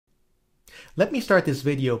Let me start this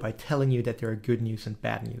video by telling you that there are good news and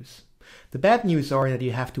bad news. The bad news are that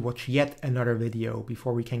you have to watch yet another video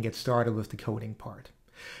before we can get started with the coding part.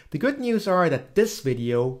 The good news are that this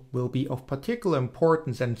video will be of particular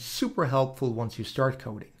importance and super helpful once you start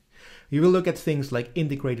coding. We will look at things like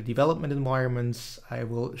integrated development environments. I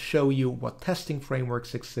will show you what testing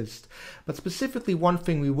frameworks exist, but specifically one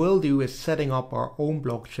thing we will do is setting up our own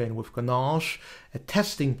blockchain with Ganache, a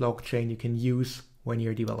testing blockchain you can use when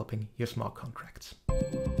you're developing your smart contracts.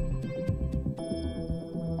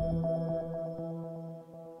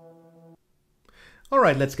 All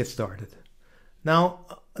right, let's get started. Now,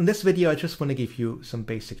 in this video, I just want to give you some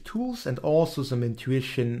basic tools and also some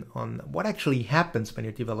intuition on what actually happens when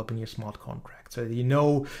you're developing your smart contract, so that you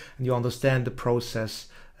know and you understand the process,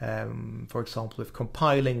 for example, with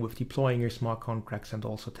compiling, with deploying your smart contracts, and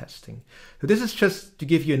also testing. So this is just to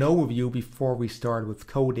give you an overview before we start with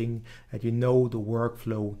coding, that you know the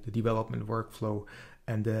workflow, the development workflow,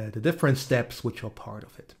 and the different steps which are part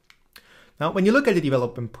of it. Now, when you look at the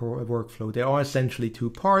development workflow, there are essentially two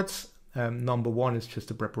parts. Number one is just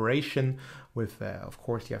the preparation with, of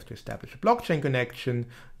course, you have to establish a blockchain connection.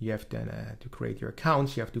 You have then to create your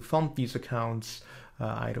accounts. You have to fund these accounts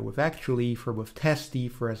either with actual Ether or with test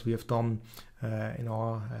Ether, as we have done in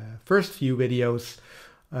our first few videos.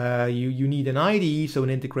 You need an IDE, so an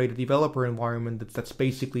integrated developer environment. That's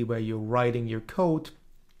basically where you're writing your code.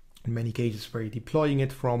 In many cases, where you're deploying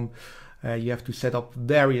it from. You have to set up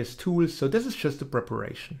various tools. So this is just the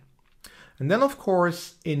preparation. And then, of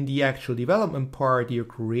course, in the actual development part, you're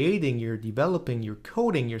creating, you're developing, you're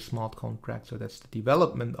coding your smart contract. So that's the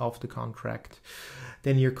development of the contract.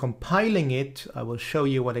 Then you're compiling it. I will show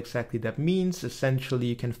you what exactly that means. Essentially,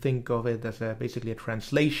 you can think of it as basically a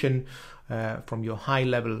translation from your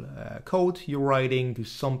high-level code you're writing to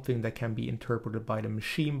something that can be interpreted by the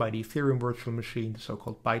machine, by the Ethereum virtual machine, the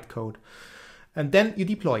so-called bytecode. And then you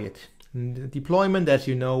deploy it. And the deployment, as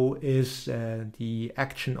you know, is the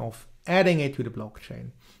action of adding it to the blockchain.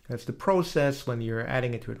 That's the process when you're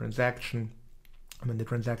adding it to a transaction. When the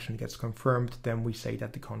transaction gets confirmed, then we say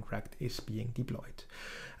that the contract is being deployed.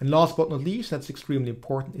 And last but not least, that's extremely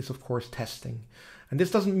important, is of course testing. And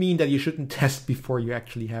this doesn't mean that you shouldn't test before you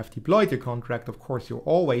actually have deployed your contract. Of course, you're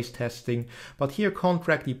always testing. But here,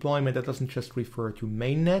 contract deployment, that doesn't just refer to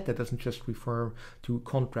mainnet. That doesn't just refer to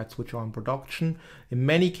contracts which are in production. In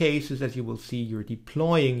many cases, as you will see, you're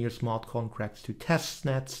deploying your smart contracts to test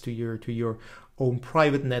nets, to your own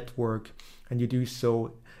private network. And you do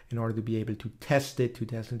so in order to be able to test it,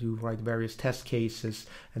 to write various test cases,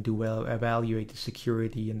 and to evaluate the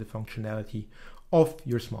security and the functionality of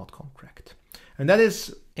your smart contract. And that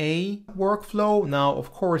is a workflow. Now,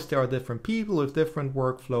 of course, there are different people with different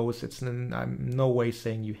workflows. I'm no way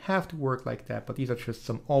saying you have to work like that, but these are just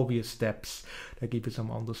some obvious steps that give you some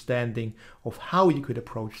understanding of how you could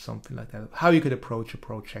approach something like that, how you could approach a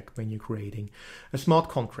project when you're creating a smart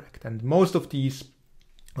contract. And most of these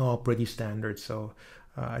are pretty standard. So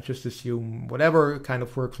I just assume whatever kind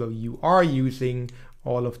of workflow you are using,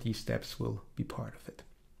 all of these steps will be part of it.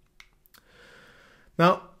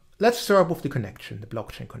 Now, let's start with the connection, the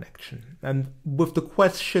blockchain connection, and with the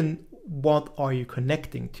question, what are you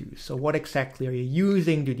connecting to? So what exactly are you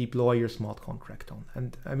using to deploy your smart contract on?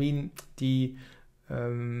 And I mean,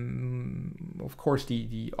 of course,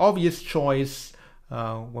 the obvious choice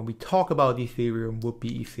when we talk about Ethereum would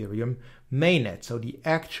be Ethereum mainnet, so the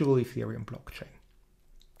actual Ethereum blockchain.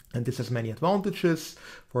 And this has many advantages.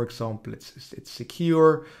 For example, it's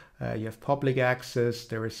secure. You have public access,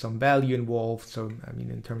 there is some value involved, so I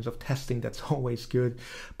mean in terms of testing that's always good,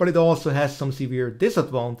 but it also has some severe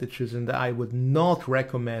disadvantages, and I would not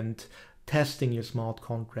recommend testing your smart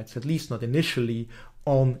contracts, at least not initially,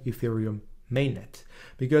 on Ethereum mainnet,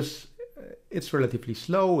 because it's relatively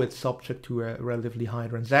slow, it's subject to a relatively high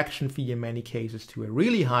transaction fee, in many cases to a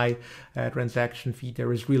really high transaction fee.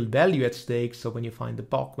 There is real value at stake, so when you find a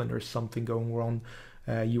bug, when there's something going wrong,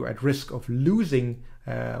 you're at risk of losing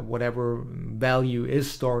whatever value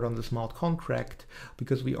is stored on the smart contract,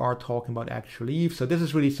 because we are talking about actual ETH. So this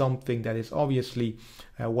is really something that is obviously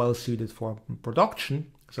well suited for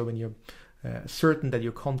production. So when you're certain that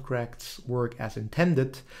your contracts work as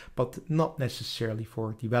intended, but not necessarily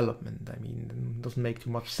for development. I mean, it doesn't make too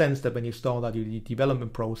much sense that when you start out your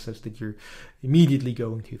development process that you're immediately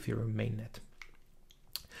going to Ethereum mainnet.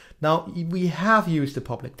 Now, we have used the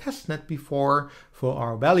public testnet before for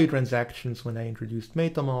our value transactions when I introduced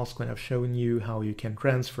MetaMask, when I've shown you how you can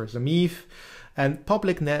transfer some ETH. And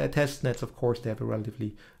public testnets, of course, they have a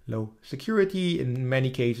relatively low security. In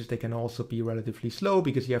many cases, they can also be relatively slow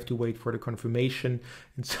because you have to wait for the confirmation.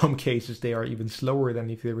 In some cases, they are even slower than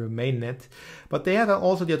Ethereum mainnet. But they have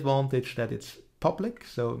also the advantage that it's public.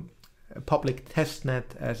 So a public testnet,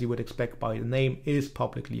 as you would expect by the name, is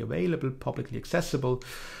publicly available, publicly accessible.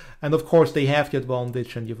 And of course, they have the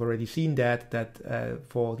advantage, and you've already seen that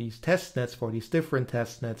for these testnets, for these different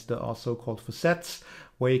testnets, there are so-called facets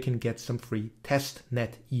where you can get some free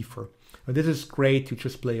testnet ether. And this is great to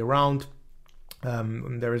just play around.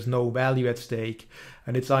 There is no value at stake,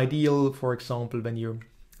 and it's ideal, for example, when you're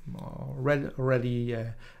already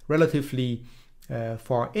relatively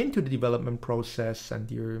far into the development process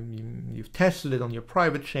and you've tested it on your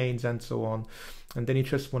private chains and so on, and then you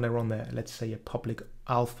just want to run let's say a public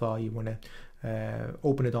alpha. You want to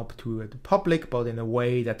open it up to the public, but in a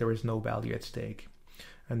way that there is no value at stake.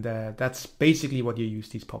 And that's basically what you use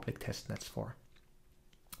these public testnets for.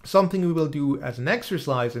 Something we will do as an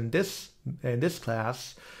exercise in this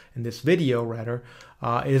class, in this video rather,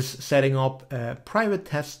 is setting up a private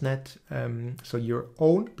testnet, so your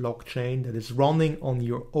own blockchain that is running on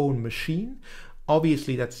your own machine.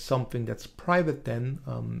 Obviously, that's something that's private then.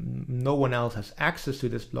 No one else has access to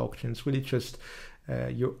this blockchain. It's really just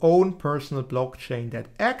your own personal blockchain that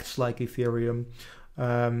acts like Ethereum,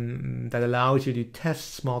 that allows you to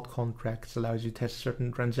test smart contracts, allows you to test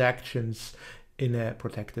certain transactions in a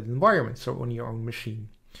protected environment, so on your own machine.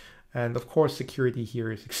 And of course, security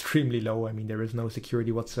here is extremely low. I mean, there is no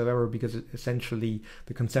security whatsoever because essentially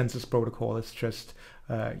the consensus protocol is just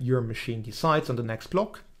your machine decides on the next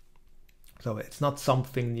block. So it's not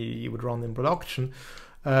something you would run in production.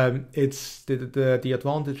 It's the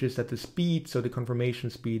advantage is that the speed, so the confirmation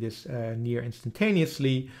speed is near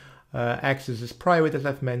instantaneously. Access is private, as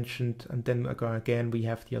I've mentioned, and then again we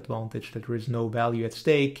have the advantage that there is no value at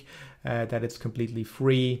stake, that it's completely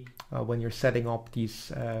free. When you're setting up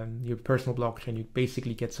these your personal blockchain, you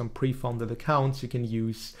basically get some pre-funded accounts you can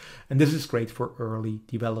use, and this is great for early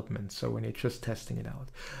development. So when you're just testing it out,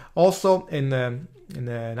 also in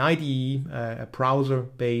an IDE, a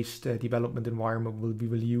browser-based development environment we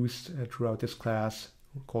will use throughout this class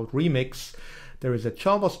called Remix. There is a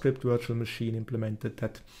JavaScript virtual machine implemented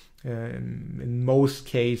that in most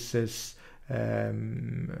cases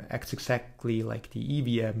acts exactly like the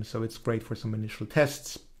EVM, so it's great for some initial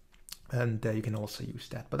tests, and you can also use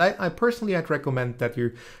that. But I personally, I'd recommend that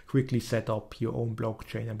you quickly set up your own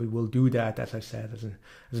blockchain, and we will do that, as I said, as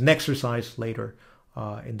an exercise later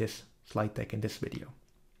in this slide deck, in this video.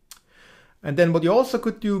 And then what you also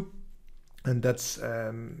could do, and that's,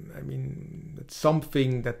 I mean, it's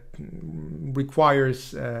something that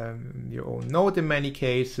requires your own node in many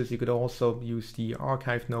cases. You could also use the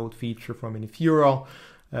archive node feature from Infura,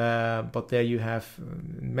 but there you have,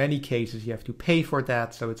 in many cases, you have to pay for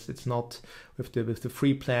that. So it's not with the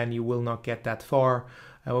free plan, you will not get that far.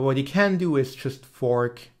 What you can do is just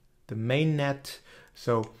fork the mainnet.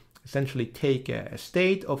 So essentially take a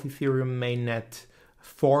state of Ethereum mainnet,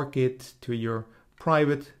 fork it to your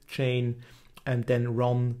private chain, and then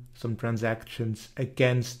run some transactions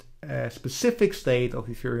against a specific state of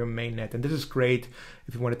Ethereum mainnet. And this is great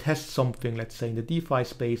if you want to test something, let's say in the DeFi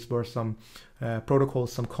space, where some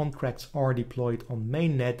protocols, some contracts are deployed on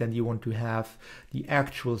mainnet, and you want to have the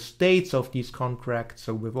actual states of these contracts.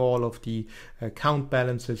 So with all of the account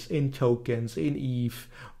balances in tokens, in ETH,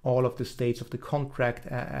 all of the states of the contract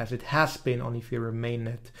as it has been on Ethereum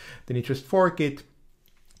mainnet, then you just fork it.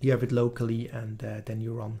 You have it locally, and then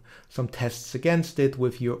you run some tests against it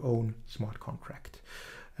with your own smart contract.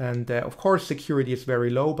 And of course, security is very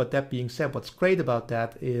low, but that being said, what's great about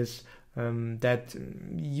that is that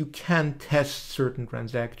you can test certain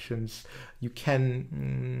transactions. You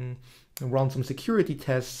can run some security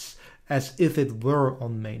tests as if it were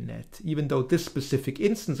on mainnet, even though this specific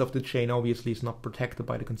instance of the chain obviously is not protected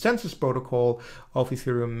by the consensus protocol of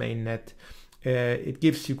Ethereum mainnet. It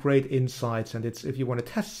gives you great insights, and it's, if you want to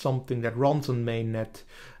test something that runs on mainnet,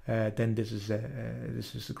 then this is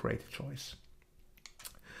a great choice.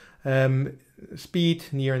 Speed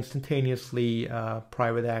near instantaneously,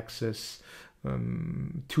 private access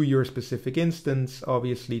to your specific instance.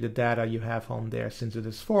 Obviously, the data you have on there, since it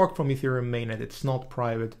is forked from Ethereum mainnet, it's not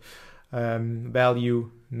private.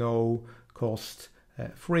 Value, no cost,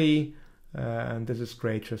 free, and this is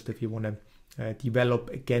great just if you want to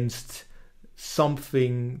develop against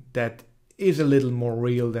something that is a little more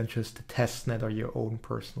real than just a testnet or your own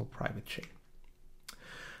personal private chain.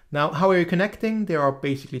 Now, how are you connecting? There are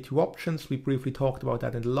basically two options. We briefly talked about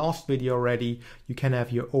that in the last video already. You can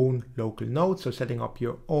have your own local node, so setting up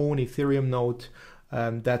your own Ethereum node.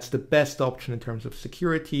 That's the best option in terms of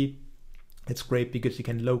security. It's great because you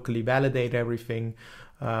can locally validate everything.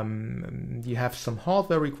 You have some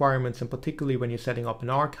hardware requirements, and particularly when you're setting up an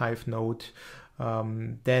archive node,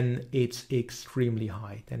 then it's extremely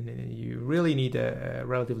high. Then you really need a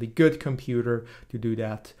relatively good computer to do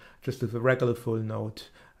that. Just with a regular full node,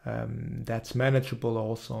 that's manageable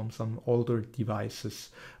also on some older devices.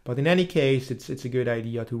 But in any case, it's a good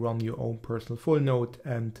idea to run your own personal full node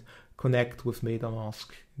and connect with MetaMask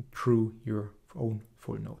through your own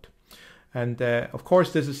full node. And of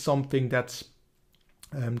course, this is something that's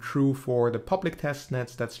true for the public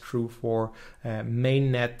testnets. That's true for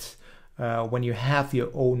mainnet. When you have your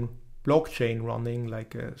own blockchain running,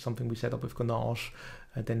 like something we set up with Ganache,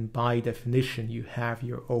 then by definition you have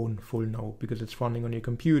your own full node because it's running on your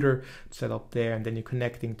computer, it's set up there, and then you're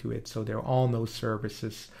connecting to it. So there are no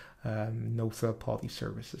services, no third-party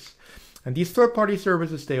services. And these third-party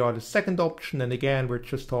services, they are the second option. And again, we're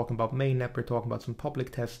just talking about mainnet, we're talking about some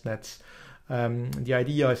public testnets. The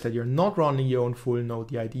idea is that you're not running your own full node.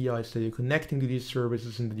 The idea is that you're connecting to these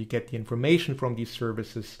services and that you get the information from these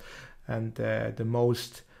services. And the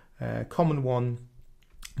most common one,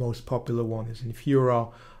 most popular one is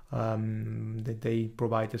Infura, that they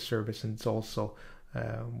provide the service, and it's also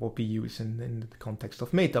what we use in the context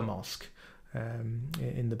of MetaMask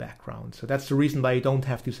in the background. So that's the reason why you don't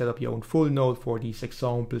have to set up your own full node for these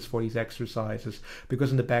examples, for these exercises,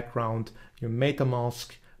 because in the background your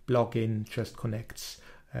MetaMask plugin just connects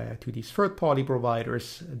to these third-party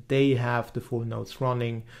providers. They have the full nodes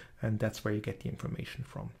running, and that's where you get the information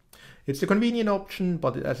from. It's a convenient option,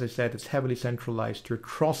 but as I said, it's heavily centralized. You're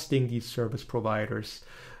trusting these service providers.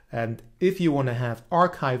 And if you want to have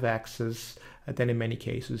archive access, then in many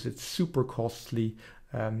cases it's super costly.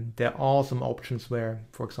 There are some options where,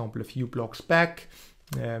 for example, a few blocks back,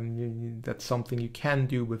 that's something you can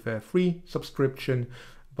do with a free subscription.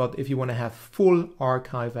 But if you want to have full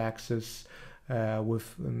archive access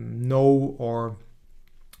with no or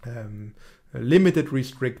limited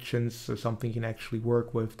restrictions, so something you can actually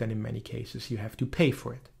work with, then in many cases you have to pay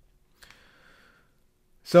for it.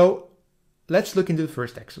 So let's look into the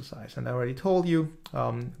first exercise. And I already told you,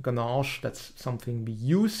 Ganache, that's something we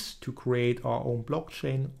use to create our own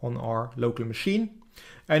blockchain on our local machine.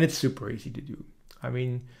 And it's super easy to do. I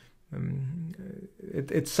mean,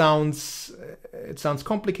 it sounds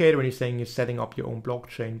complicated when you're saying you're setting up your own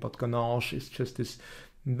blockchain, but Ganache is just this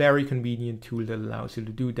very convenient tool that allows you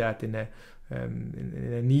to do that in a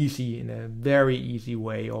very easy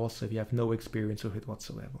way, also if you have no experience with it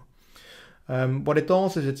whatsoever. What it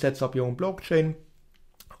does is it sets up your own blockchain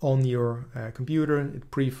on your computer.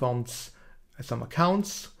 It pre-funds some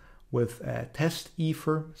accounts with test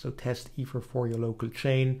ether, so test ether for your local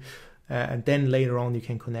chain, and then later on you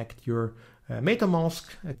can connect your MetaMask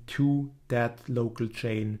to that local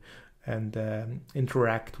chain and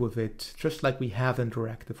interact with it just like we have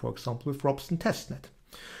interacted, for example, with Robson testnet.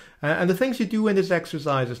 And the things you do in this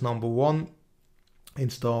exercise is, number one,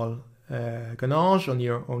 install Ganache on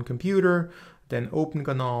your own computer, then open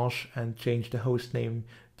Ganache and change the host name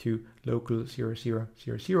to local 0000,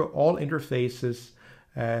 all interfaces.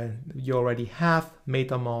 You already have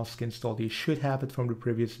MetaMask installed, you should have it from the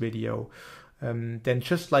previous video. Then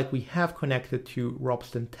just like we have connected to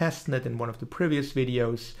Robson testnet in one of the previous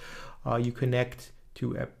videos, you connect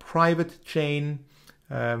to a private chain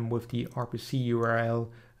with the RPC URL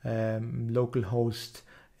localhost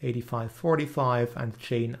 8545 and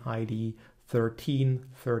chain ID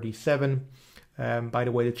 1337. By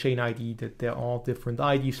the way, the chain ID, that there are different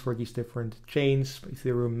IDs for these different chains.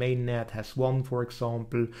 Ethereum mainnet has one, for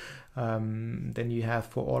example. Then you have,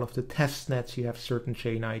 for all of the testnets, you have certain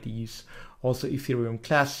chain IDs. Also, Ethereum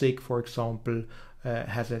Classic, for example,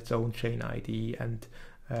 has its own chain ID. And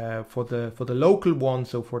for the local one,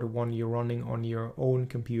 so for the one you're running on your own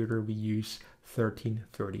computer, we use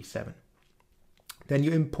 1337. Then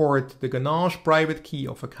you import the Ganache private key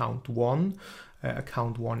of account 1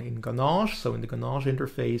 in Ganache, so in the Ganache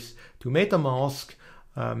interface to MetaMask.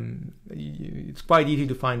 It's quite easy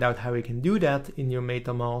to find out how you can do that in your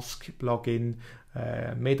MetaMask plugin.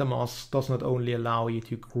 MetaMask does not only allow you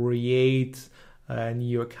to create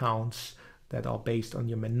new accounts that are based on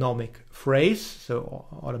your mnemonic phrase, so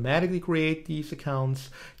automatically create these accounts.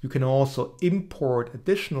 You can also import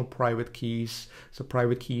additional private keys, so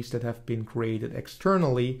private keys that have been created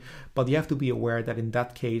externally, but you have to be aware that in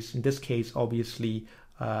this case, obviously,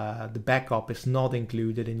 the backup is not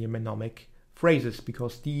included in your mnemonic phrases,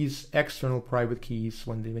 because these external private keys,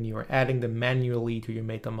 when you are adding them manually to your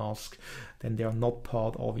MetaMask, then they are not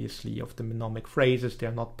part, obviously, of the mnemonic phrases. They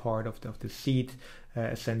are not part of the seed,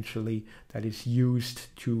 essentially, that is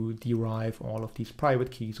used to derive all of these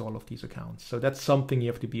private keys, all of these accounts. So that's something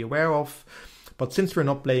you have to be aware of. But since we're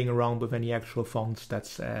not playing around with any actual funds,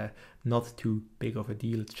 that's not too big of a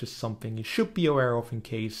deal. It's just something you should be aware of in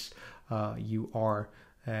case you are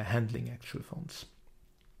handling actual funds.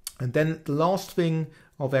 And then the last thing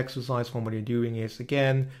of exercise one, what you're doing is,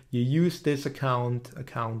 again, you use this account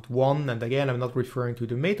 1, and again, I'm not referring to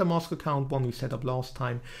the MetaMask account 1 we set up last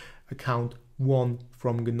time, account 1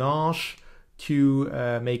 from Ganache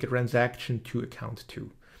to make a transaction to account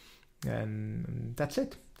 2. And that's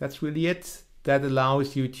it. That's really it. That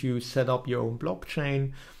allows you to set up your own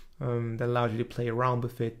blockchain. That allows you to play around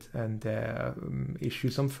with it and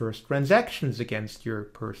issue some first transactions against your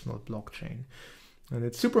personal blockchain. And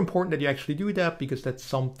it's super important that you actually do that, because that's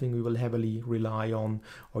something we will heavily rely on,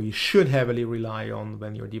 or you should heavily rely on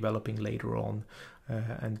when you're developing later on.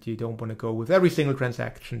 And you don't want to go with every single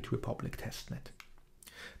transaction to a public testnet.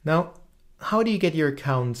 Now, how do you get your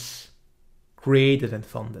accounts created and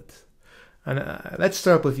funded? And let's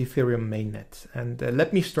start with Ethereum mainnet. And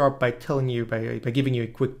let me start by telling you, by giving you a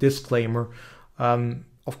quick disclaimer.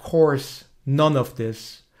 Of course, none of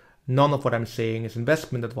what I'm saying is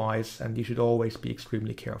investment advice, and you should always be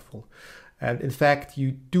extremely careful. And in fact,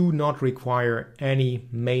 you do not require any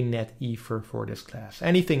mainnet Ether for this class.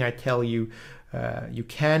 Anything I tell you, you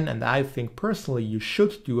can, and I think personally you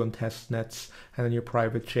should do on testnets and on your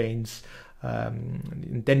private chains.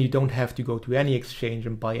 And then you don't have to go to any exchange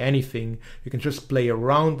and buy anything. You can just play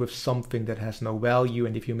around with something that has no value,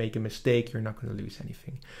 and if you make a mistake, you're not going to lose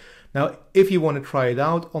anything. Now, if you want to try it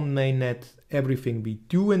out on mainnet, everything we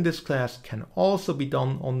do in this class can also be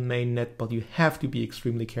done on mainnet, but you have to be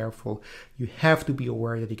extremely careful. You have to be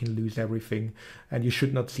aware that you can lose everything, and you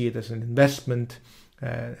should not see it as an investment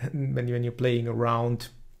when you're playing around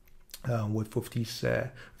with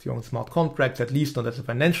your own smart contracts, at least not as a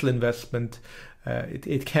financial investment.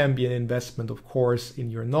 It can be an investment, of course, in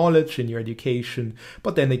your knowledge, in your education,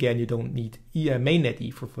 but then again, you don't need mainnet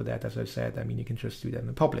Ether for that, as I said. I mean, you can just do that in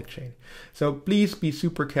a public chain. So please be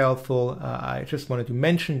super careful. I just wanted to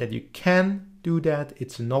mention that you can do that.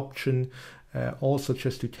 It's an option. Also,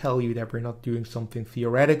 just to tell you that we're not doing something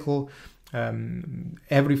theoretical.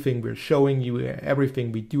 Everything we're showing you,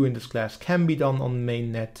 everything we do in this class can be done on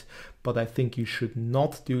mainnet, but I think you should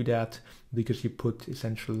not do that because you put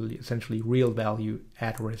essentially real value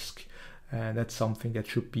at risk, and that's something that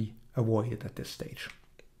should be avoided at this stage.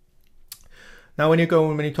 Now, when you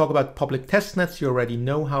talk about public testnets, you already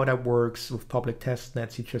know how that works. With public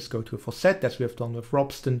testnets, you just go to a faucet, as we have done with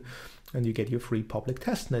Robston, and you get your free public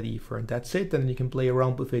testnet Ether, and that's it. And you can play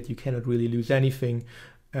around with it. You cannot really lose anything.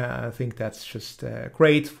 I think that's just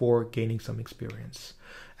great for gaining some experience.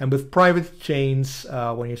 And with private chains,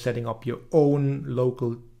 when you're setting up your own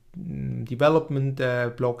local development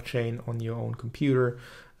blockchain on your own computer,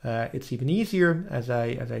 it's even easier. As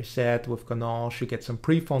I said, with Ganache, you get some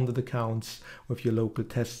pre-funded accounts with your local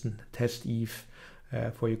test ETH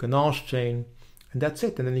for your Ganache chain, and that's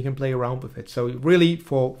it. And then you can play around with it. So really,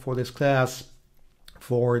 for this class,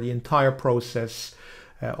 for the entire process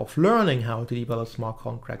of learning how to develop smart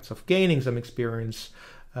contracts, of gaining some experience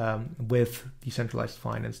with decentralized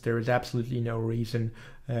finance, there is absolutely no reason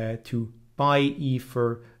to buy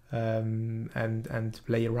Ether and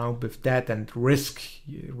play around with that and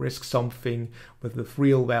risk something with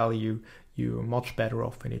real value. You're much better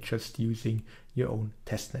off when you're just using your own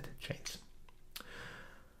testnet chains.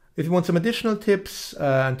 If you want some additional tips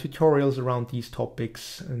and tutorials around these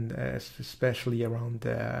topics, and especially around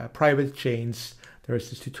private chains, there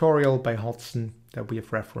is this tutorial by Hudson that we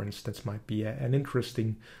have referenced. That might be an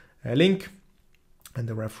interesting link and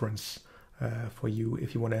a reference for you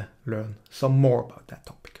if you want to learn some more about that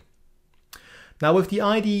topic. Now, with the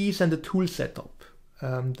IDEs and the tool setup,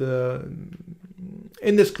 in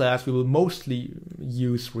this class we will mostly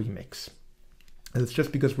use Remix. And it's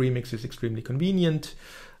just because Remix is extremely convenient.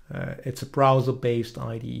 It's a browser-based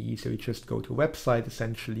IDE, so you just go to a website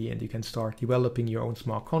essentially, and you can start developing your own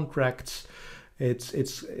smart contracts.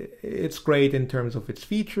 It's great in terms of its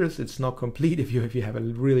features. It's not complete if you have a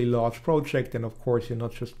really large project, and of course you're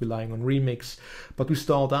not just relying on Remix. But to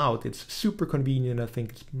start out, it's super convenient. I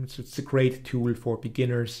think it's a great tool for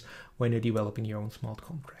beginners when you're developing your own smart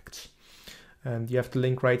contracts. And you have the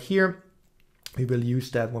link right here. We will use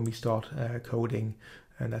that when we start coding,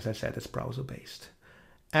 and as I said, it's browser-based.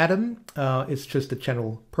 Atom is just a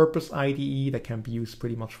general purpose IDE that can be used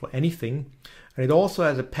pretty much for anything. And it also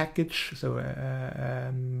has a package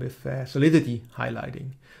with Solidity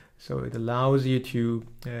highlighting. So it allows you to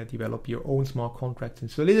develop your own smart contracts in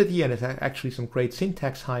Solidity, and it's actually some great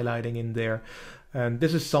syntax highlighting in there. And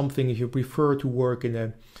this is something, if you prefer to work in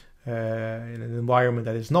an environment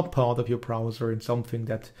that is not part of your browser, and something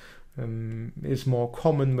that is more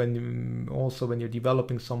common when you're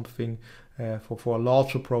developing something for a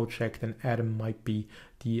larger project, then Atom might be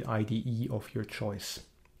the IDE of your choice.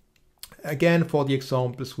 Again, for the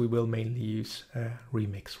examples, we will mainly use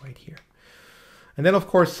Remix right here. And then, of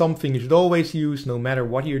course, something you should always use, no matter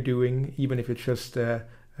what you're doing, even if you just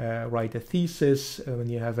write a thesis, when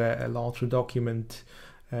you have a larger document,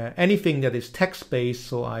 anything that is text-based,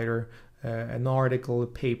 so either an article, a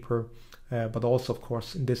paper, but also, of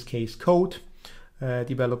course, in this case, code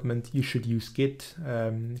development, you should use Git.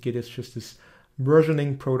 Git is just this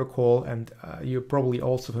versioning protocol, and you're probably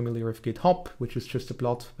also familiar with GitHub, which is just a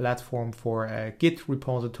platform for Git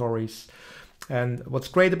repositories. And what's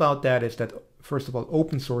great about that is that, first of all,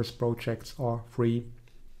 open source projects are free.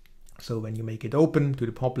 So when you make it open to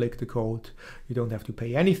the public, the code, you don't have to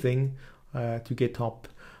pay anything to GitHub.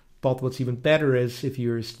 But what's even better is if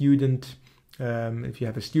you're a student, if you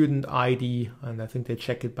have a student ID, and I think they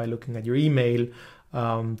check it by looking at your email,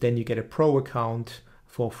 then you get a pro account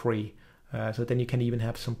for free. So then you can even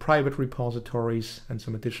have some private repositories and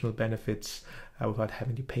some additional benefits without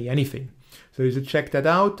having to pay anything. So you should check that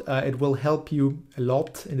out. It will help you a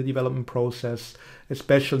lot in the development process,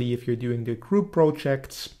 especially if you're doing the group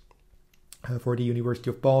projects for the University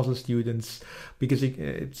of Basel students, because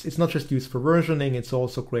it's not just used for versioning, it's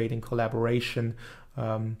also great in collaboration,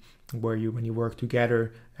 where when you work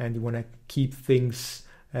together and you want to keep things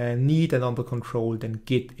neat and under control, then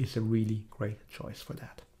Git is a really great choice for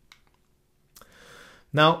that.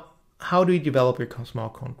 Now, how do you develop your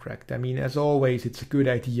smart contract? I mean, as always, it's a good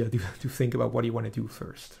idea to think about what you want to do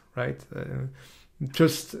first, right?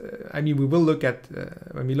 We will look at,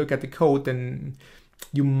 when we look at the code, then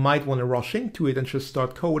you might want to rush into it and just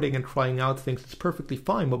start coding and trying out things. It's perfectly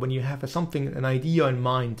fine. But when you have an idea in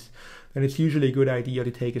mind, then it's usually a good idea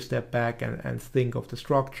to take a step back and think of the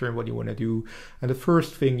structure and what you want to do. And the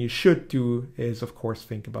first thing you should do is, of course,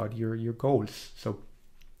 think about your goals. So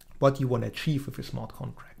what do you want to achieve with your smart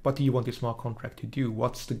contract? What do you want your smart contract to do?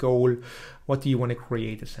 What's the goal? What do you want to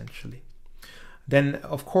create, essentially? Then,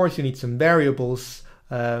 of course, you need some variables.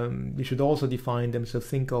 You should also define them. So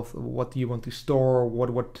think of what do you want to store?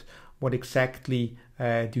 What exactly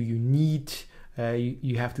do you need?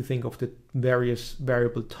 You have to think of the various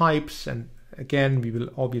variable types. And again, we will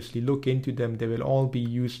obviously look into them. They will all be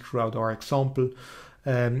used throughout our example.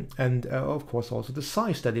 And of course, also the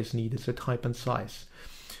size that is needed, so type and size.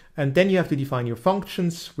 And then you have to define your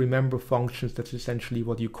functions. Remember, functions, that's essentially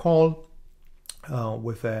what you call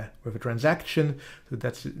with a transaction. So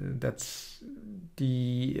that's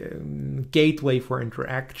the gateway for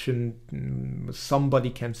interaction. Somebody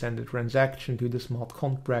can send a transaction to the smart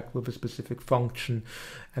contract with a specific function,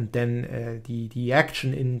 and then the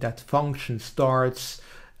action in that function starts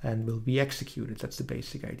and will be executed. That's the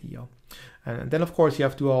basic idea. And then, of course, you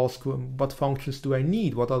have to ask, what functions do I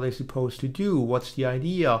need? What are they supposed to do? What's the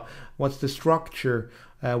idea? What's the structure?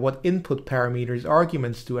 What input parameters,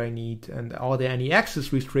 arguments do I need? And are there any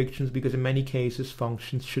access restrictions? Because in many cases,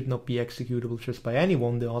 functions should not be executable just by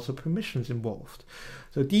anyone. There are also permissions involved.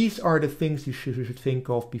 So these are the things you should think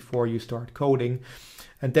of before you start coding.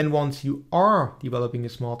 And then once you are developing a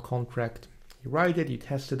smart contract, you write it, you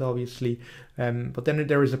test it, obviously. But then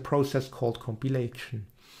there is a process called compilation.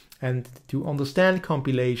 And to understand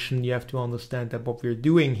compilation, you have to understand that what we're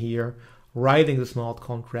doing here, writing the smart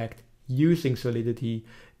contract using Solidity,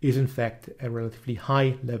 is in fact a relatively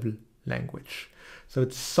high level language. So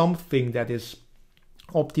it's something that is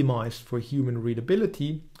optimized for human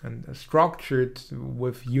readability and structured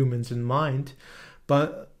with humans in mind.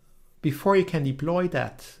 But before you can deploy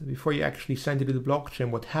that, before you actually send it to the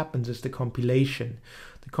blockchain, what happens is the compilation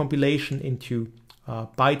into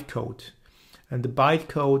bytecode. And the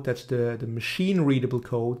bytecode, that's the machine readable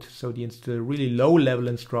code, so the really low level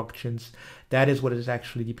instructions, that is what is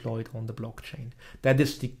actually deployed on the blockchain. That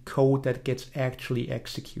is the code that gets actually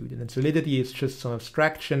executed. And Solidity is just some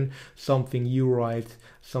abstraction, something you write,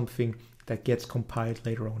 something that gets compiled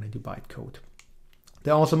later on into bytecode.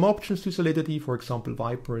 There are some options to Solidity. For example,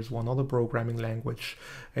 Viper is one other programming language.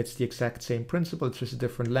 It's the exact same principle, it's just a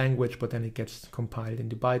different language, but then it gets compiled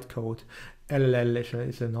into bytecode. LLL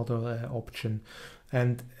is another option.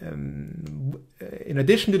 And in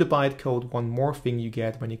addition to the bytecode, one more thing you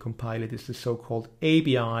get when you compile it is the so-called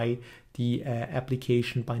ABI, the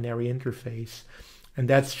application binary interface. And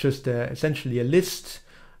that's just essentially a list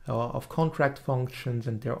of contract functions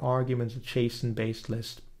and their arguments, a JSON-based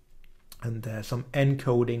list, and some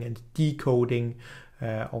encoding and decoding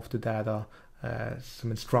of the data,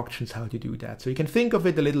 some instructions how to do that. So you can think of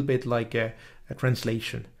it a little bit like a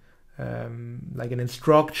translation. Like an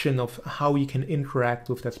instruction of how you can interact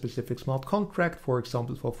with that specific smart contract, for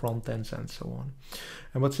example, for front ends and so on.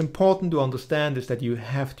 And what's important to understand is that you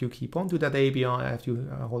have to keep on to that ABI, have to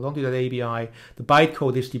hold on to that ABI. The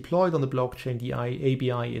bytecode is deployed on the blockchain. The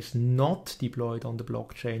ABI is not deployed on the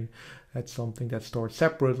blockchain. That's something that's stored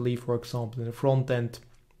separately, for example, in the front end.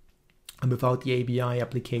 And without the ABI,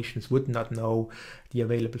 applications would not know the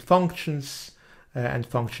available functions and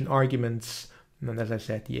function arguments. And as I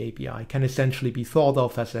said, the API can essentially be thought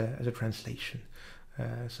of as a translation.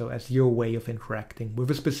 So as your way of interacting with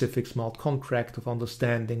a specific smart contract, of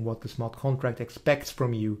understanding what the smart contract expects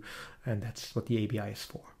from you. And that's what the API is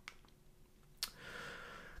for.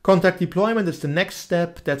 Contract deployment is the next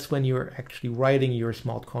step. That's when you're actually writing your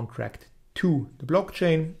smart contract to the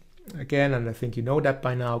blockchain. Again, and I think you know that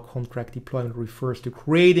by now, contract deployment refers to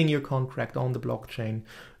creating your contract on the blockchain.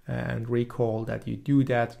 And recall that you do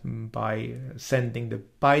that by sending the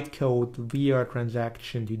bytecode via a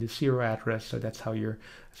transaction to the 0 address. So that's how your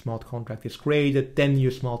smart contract is created. Then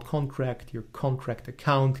your smart contract, your contract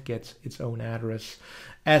account, gets its own address,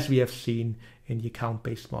 as we have seen in the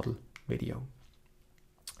account-based model video.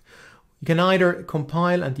 You can either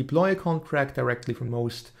compile and deploy a contract directly from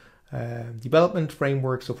most development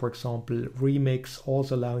frameworks. So for example, Remix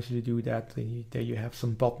also allows you to do that. There you have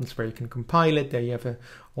some buttons where you can compile it. There you have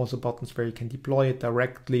also buttons where you can deploy it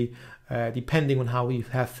directly, depending on how you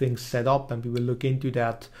have things set up, and we will look into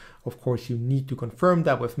that. Of course, you need to confirm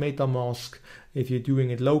that with MetaMask. If you're doing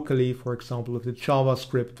it locally, for example, with the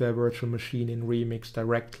JavaScript virtual machine in Remix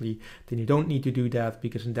directly, then you don't need to do that,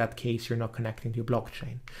 because in that case, you're not connecting to a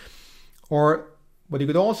blockchain. Or what you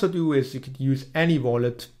could also do is you could use any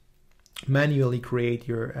wallet, manually create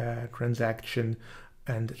your transaction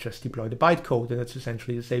and just deploy the bytecode, and that's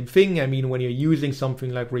essentially the same thing. I mean, when you're using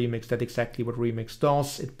something like Remix, that's exactly what Remix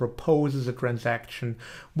does. It proposes a transaction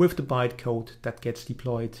with the bytecode that gets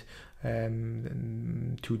deployed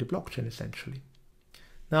to the blockchain, essentially.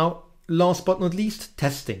 Now, last but not least,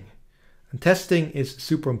 testing. And testing is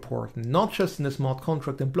super important, not just in the smart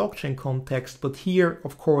contract and blockchain context, but here,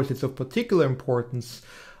 of course, it's of particular importance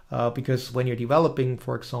because when you're developing,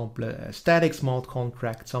 for example, a static smart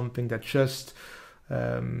contract, something that just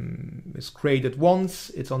is created once,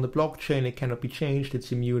 it's on the blockchain, it cannot be changed,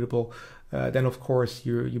 it's immutable, then of course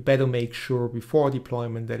you better make sure before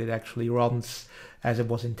deployment that it actually runs as it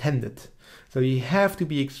was intended. So you have to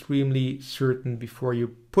be extremely certain before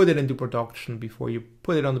you put it into production, before you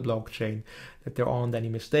put it on the blockchain, that there aren't any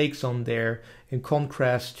mistakes on there, in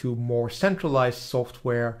contrast to more centralized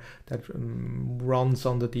software that runs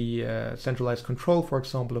under the centralized control, for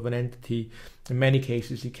example, of an entity. In many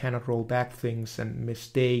cases, you cannot roll back things, and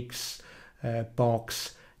mistakes,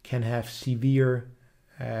 bugs can have severe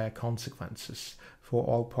consequences for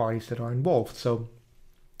all parties that are involved. So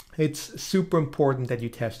it's super important that you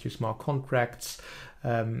test your smart contracts.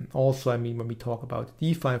 Also, I mean, when we talk about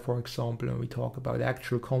DeFi, for example, and we talk about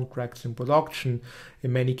actual contracts in production,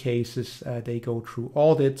 in many cases, they go through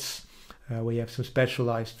audits. We have some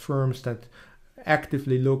specialized firms that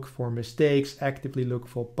actively look for mistakes, actively look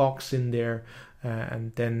for bugs in there,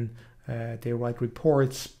 and then they write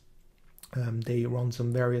reports. They run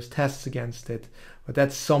some various tests against it, but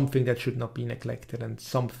that's something that should not be neglected, and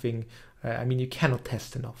something, I mean, you cannot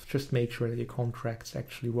test enough. Just make sure that your contracts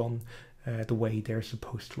actually run the way they're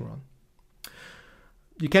supposed to run.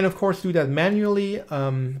 You can, of course, do that manually,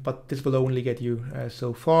 but this will only get you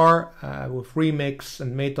so far. With Remix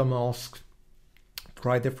and MetaMask,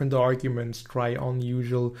 try different arguments, try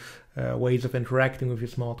unusual ways of interacting with your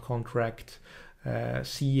smart contract.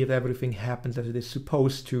 See if everything happens as it is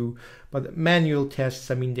supposed to. But manual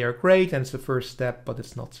tests, I mean, they're great and it's the first step, but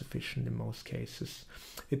it's not sufficient in most cases.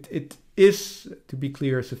 It is, to be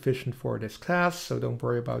clear, sufficient for this class, so don't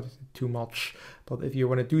worry about it too much. But if you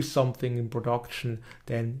want to do something in production,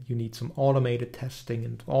 then you need some automated testing.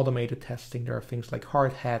 And automated testing, there are things like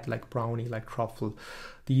Hardhat, like Brownie, like Truffle.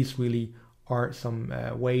 These really are some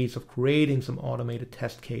ways of creating some automated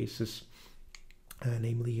test cases.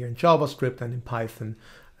 Namely here in JavaScript and in Python,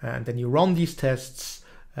 and then you run these tests,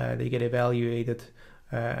 they get evaluated,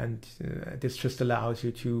 and this just allows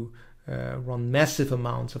you to run massive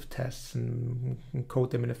amounts of tests and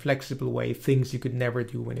code them in a flexible way, things you could never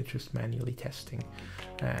do when you're just manually testing.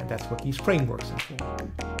 And that's what these frameworks are for.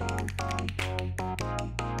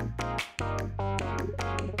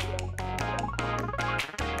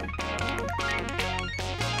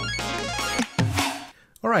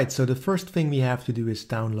 Alright, so the first thing we have to do is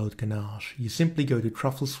download Ganache. You simply go to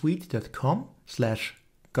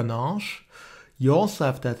trufflesuite.com/Ganache. You also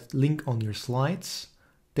have that link on your slides.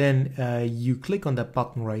 Then you click on that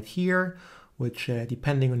button right here, which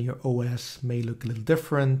depending on your OS may look a little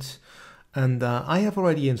different. And I have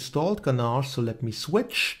already installed Ganache, so let me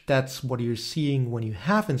switch. That's what you're seeing when you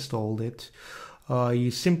have installed it.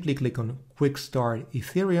 You simply click on Quick Start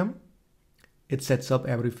Ethereum. It sets up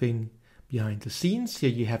everything behind the scenes. Here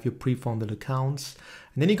you have your pre-funded accounts.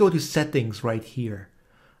 And then you go to Settings right here.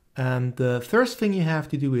 And the first thing you have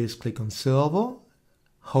to do is click on Server,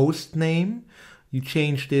 Host Name. You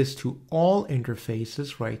change this to all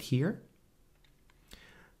interfaces right here.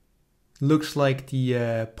 Looks like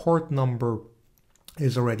the port number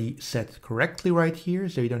is already set correctly right here,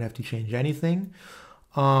 so you don't have to change anything.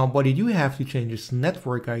 What you do have to change is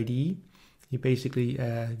network ID. You basically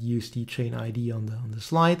use the chain ID on the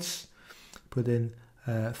slides. Put in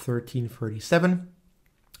 1337,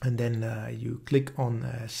 and then you click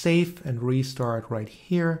on Save and Restart right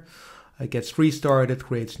here. It gets restarted,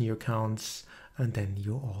 creates new accounts, and then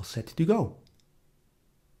you're all set to go.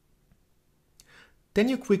 Then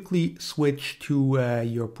you quickly switch to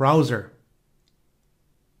your browser.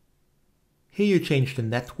 Here you change the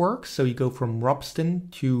network, so you go from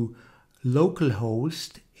Robston to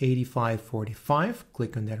localhost 8545,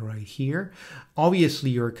 click on that right here. Obviously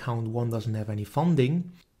your account 1 doesn't have any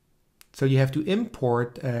funding, so you have to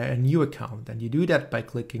import a new account, and you do that by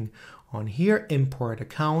clicking on here, import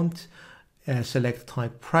account, select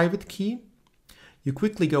type private key. You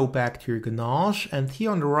quickly go back to your Ganache, and here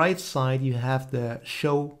on the right side you have the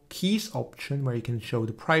show keys option where you can show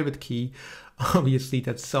the private key. Obviously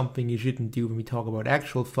that's something you shouldn't do when we talk about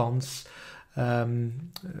actual funds.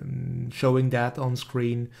 Showing that on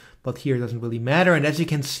screen, but here it doesn't really matter. And as you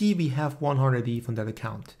can see, we have 100 ETH on that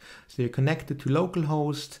account, so you're connected to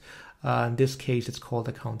localhost. In this case it's called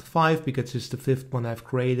account 5 because it's the 5th one I've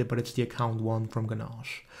created, but it's the account 1 from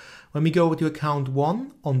Ganache. When we go to account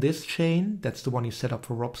 1 on this chain, that's the one you set up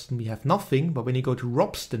for Robston, we have nothing. But when you go to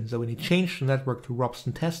Robston, so when you change the network to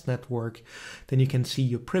Robston test network, then you can see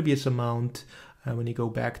your previous amount. When you go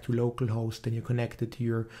back to localhost, then you're connected to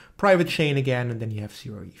your private chain again, and then you have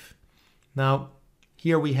 0 ETH. Now,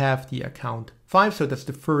 here we have the account 5, so that's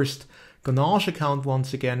the first Ganache account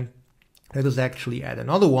once again. Let us actually add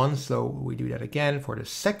another one, so we do that again. For the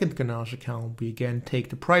second Ganache account, we again take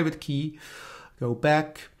the private key, go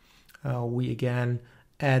back, we again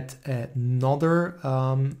add another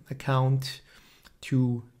account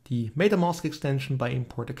to the MetaMask extension by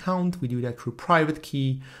import account. We do that through private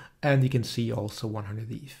key, and you can see also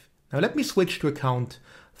 100 ETH. Now let me switch to account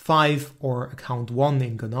 5 or account 1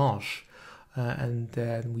 in Ganache. And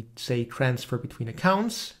then we say transfer between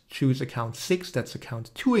accounts, choose account 6, that's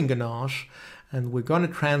account 2 in Ganache, and we're going to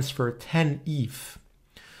transfer 10 ETH.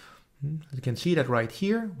 You can see that right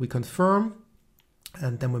here, we confirm,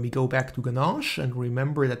 and then when we go back to Ganache, and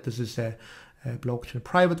remember that this is a blockchain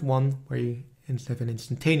private one, where you instead of an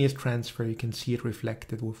instantaneous transfer, you can see it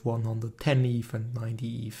reflected with 110 ETH and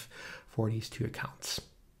 90 ETH for these two accounts.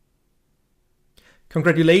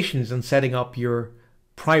 Congratulations on setting up your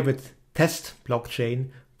private test blockchain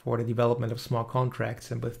for the development of smart contracts.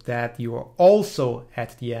 And with that, you are also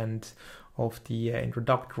at the end of the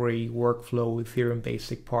introductory workflow Ethereum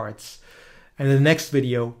basic parts. And in the next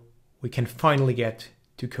video, we can finally get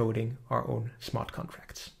to coding our own smart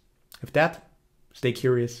contracts. With that, stay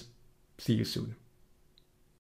curious. See you soon.